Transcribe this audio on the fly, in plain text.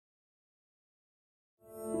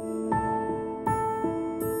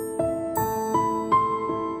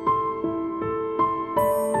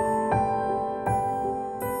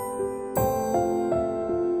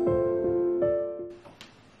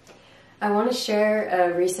want to share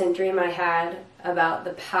a recent dream I had about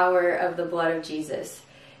the power of the blood of Jesus.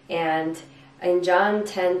 And in John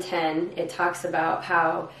 10:10, it talks about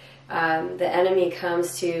how the enemy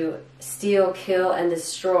comes to steal, kill, and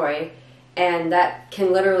destroy. And that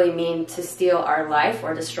can literally mean to steal our life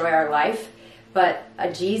or destroy our life. But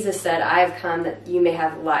Jesus said, I have come that you may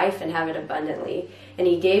have life and have it abundantly. And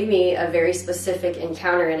he gave me a very specific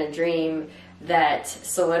encounter in a dream that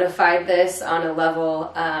solidified this on a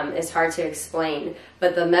level it's hard to explain.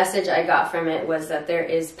 But the message I got from it was that there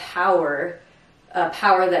is power, a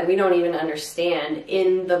power that we don't even understand,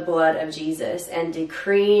 in the blood of Jesus. And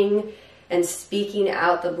decreeing and speaking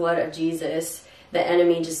out the blood of Jesus, the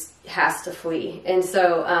enemy just has to flee. And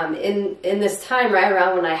so in this time, right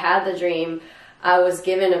around when I had the dream, I was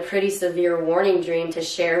given a pretty severe warning dream to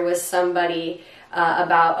share with somebody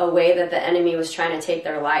about a way that the enemy was trying to take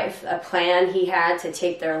their life, a plan he had to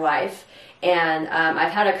take their life. And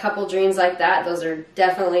I've had a couple dreams like that. Those are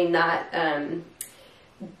definitely not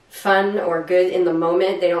fun or good in the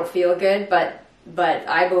moment. They don't feel good, but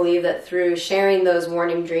I believe that through sharing those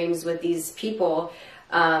warning dreams with these people,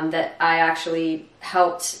 that I actually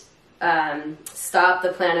helped stop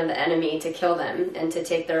the plan of the enemy to kill them and to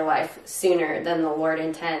take their life sooner than the Lord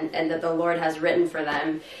intended, and that the Lord has written for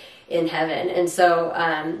them in heaven. And so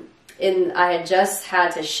I had just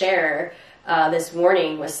had to share this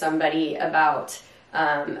warning with somebody about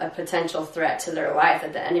a potential threat to their life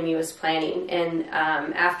that the enemy was planning. And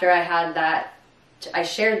after I had that, I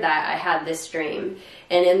shared that, I had this dream.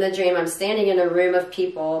 And in the dream, I'm standing in a room of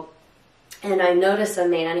people, and I notice a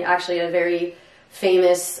man, actually a very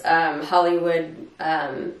famous Hollywood,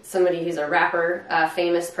 somebody who's a rapper,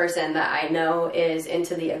 famous person that I know is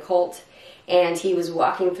into the occult. And he was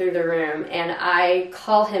walking through the room, and I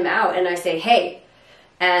call him out and I say, hey.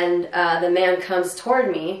 And the man comes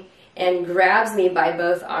toward me and grabs me by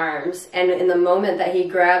both arms. And in the moment that he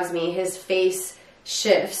grabs me, his face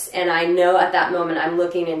shifts. And I know at that moment I'm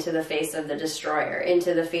looking into the face of the destroyer,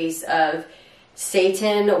 into the face of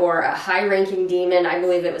Satan, or a high-ranking demon. I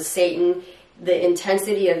believe it was Satan. The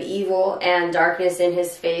intensity of evil and darkness in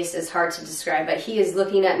his face is hard to describe, but he is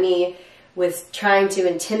looking at me with trying to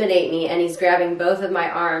intimidate me, and he's grabbing both of my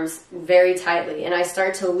arms very tightly. And I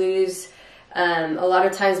start to lose, a lot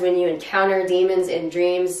of times when you encounter demons in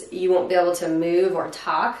dreams, you won't be able to move or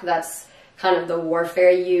talk. That's kind of the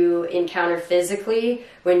warfare you encounter physically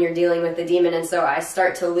when you're dealing with the demon. And so I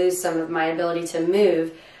start to lose some of my ability to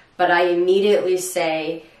move, but I immediately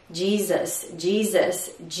say, Jesus,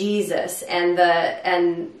 Jesus, Jesus.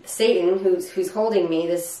 And Satan, who's holding me,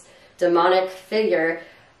 this demonic figure,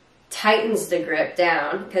 tightens the grip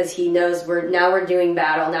down because he knows we're doing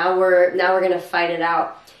battle. Now we're going to fight it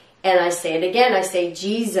out. And I say it again. I say,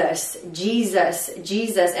 Jesus, Jesus,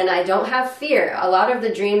 Jesus. And I don't have fear. A lot of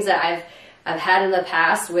the dreams that I've had in the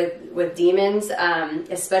past with demons,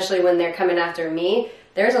 especially when they're coming after me,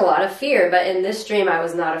 there's a lot of fear. But in this dream, I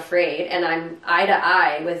was not afraid. And I'm eye to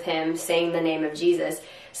eye with him saying the name of Jesus.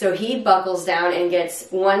 So he buckles down and gets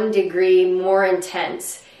 1 degree more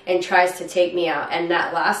intense and tries to take me out. And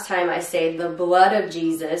that last time I say, the blood of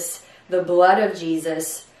Jesus, the blood of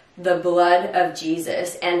Jesus, the blood of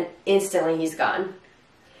Jesus. And instantly he's gone.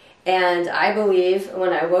 And I believe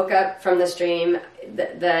when I woke up from this dream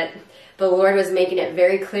that the Lord was making it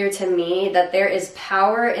very clear to me that there is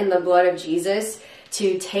power in the blood of Jesus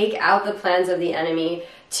to take out the plans of the enemy,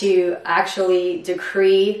 to actually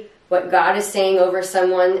decree what God is saying over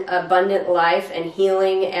someone, abundant life and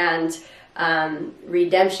healing and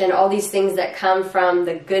redemption, all these things that come from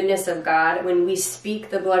the goodness of God. When we speak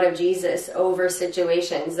the blood of Jesus over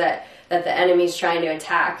situations that the enemy is trying to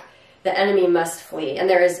attack, the enemy must flee. And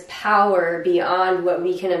there is power beyond what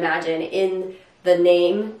we can imagine in the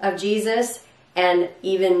name of Jesus. And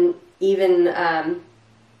even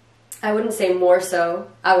I wouldn't say more so.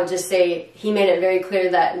 I would just say he made it very clear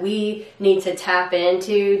that we need to tap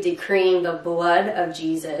into decreeing the blood of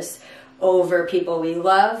Jesus over people we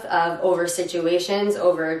love, over situations,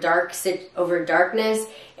 over darkness,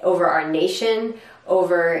 over our nation,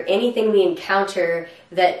 over anything we encounter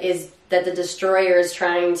that the destroyer is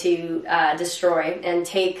trying to destroy and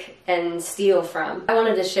take and steal from. I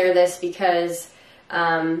wanted to share this because,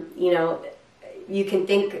 you can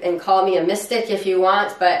think and call me a mystic if you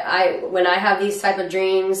want, but when I have these type of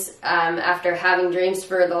dreams, after having dreams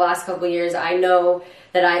for the last couple of years, I know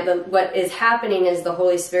that what is happening is the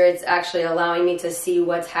Holy Spirit's actually allowing me to see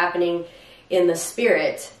what's happening in the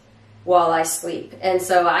spirit while I sleep. And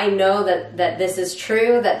so I know that this is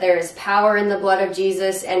true, that there is power in the blood of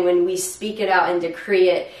Jesus, and when we speak it out and decree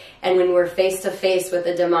it, and when we're face to face with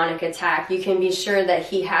a demonic attack, you can be sure that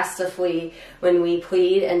he has to flee when we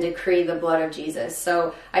plead and decree the blood of Jesus.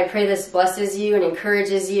 So I pray this blesses you and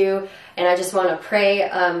encourages you, and I just want to pray.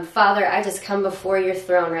 Father, I just come before your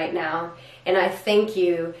throne right now, and I thank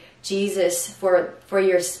you, Jesus, for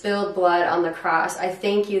your spilled blood on the cross. I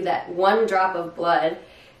thank you that one drop of blood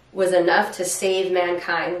was enough to save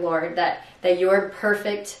mankind, Lord, that your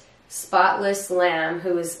perfect, spotless lamb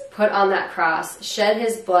who was put on that cross shed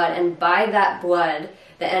his blood, and by that blood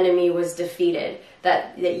the enemy was defeated.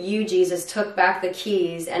 That you, Jesus, took back the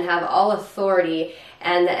keys and have all authority,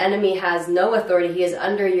 and the enemy has no authority. He is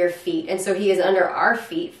under your feet, and so he is under our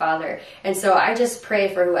feet, Father. And so I just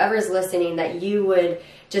pray for whoever's listening that you would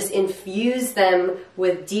just infuse them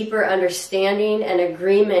with deeper understanding and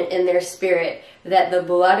agreement in their spirit that the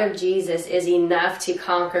blood of Jesus is enough to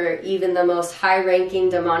conquer even the most high-ranking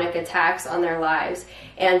demonic attacks on their lives,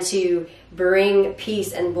 and to bring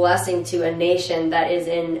peace and blessing to a nation that is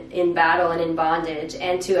in battle and in bondage,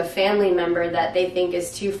 and to a family member that they think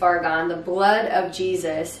is too far gone. The blood of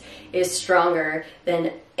Jesus is stronger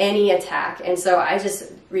than any attack. And so I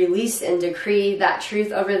just release and decree that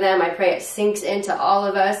truth over them. I pray it sinks into all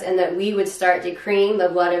of us, and that we would start decreeing the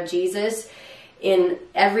blood of Jesus in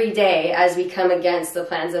every day as we come against the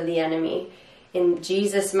plans of the enemy. In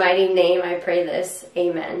Jesus' mighty name I pray this.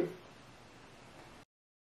 Amen.